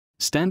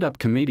Stand-up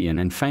comedian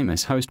and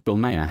famous host Bill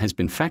Maher has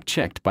been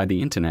fact-checked by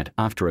the internet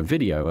after a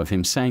video of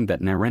him saying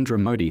that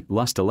Narendra Modi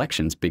lost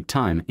elections big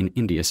time in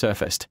India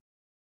surfaced.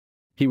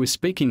 He was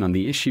speaking on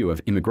the issue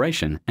of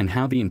immigration and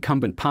how the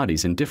incumbent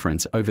party's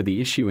indifference over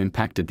the issue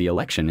impacted the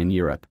election in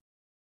Europe.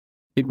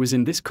 It was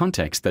in this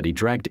context that he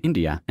dragged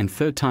India and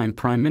third-time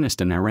Prime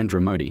Minister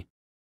Narendra Modi.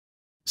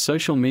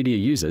 Social media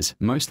users,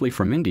 mostly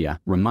from India,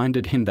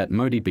 reminded him that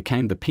Modi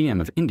became the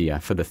PM of India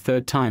for the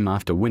third time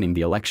after winning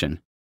the election.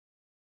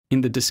 In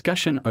the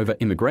discussion over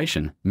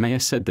immigration, Maher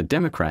said the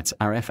Democrats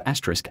are F*** on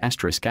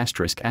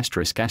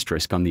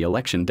the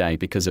election day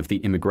because of the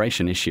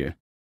immigration issue.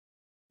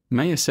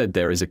 Maher said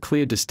there is a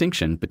clear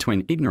distinction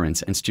between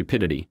ignorance and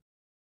stupidity.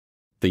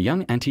 The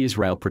young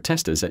anti-Israel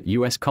protesters at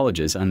US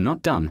colleges are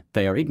not dumb,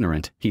 they are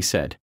ignorant, he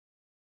said.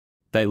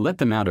 They let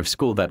them out of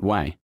school that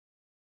way.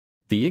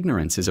 The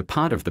ignorance is a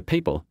part of the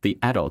people, the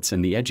adults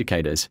and the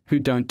educators, who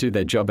don't do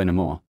their job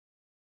anymore.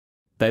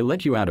 They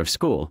let you out of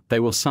school, they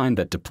will sign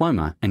that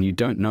diploma and you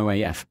don't know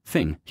AF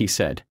thing, he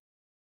said.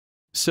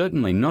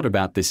 Certainly not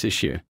about this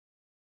issue.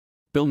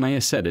 Bill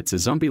Maher said it's a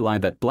zombie lie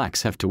that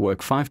blacks have to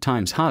work 5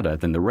 times harder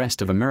than the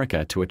rest of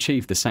America to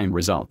achieve the same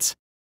results.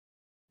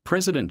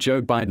 President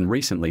Joe Biden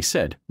recently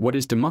said, "What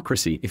is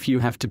democracy if you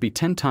have to be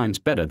 10 times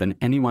better than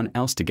anyone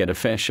else to get a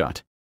fair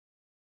shot?"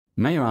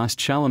 Maher asked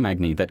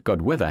Charlamagne that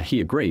God whether he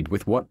agreed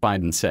with what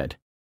Biden said.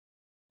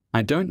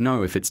 "I don't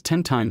know if it's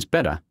 10 times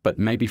better, but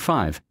maybe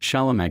 5,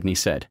 Charlamagne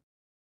said.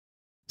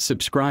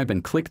 Subscribe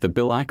and click the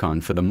bell icon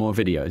for the more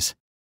videos.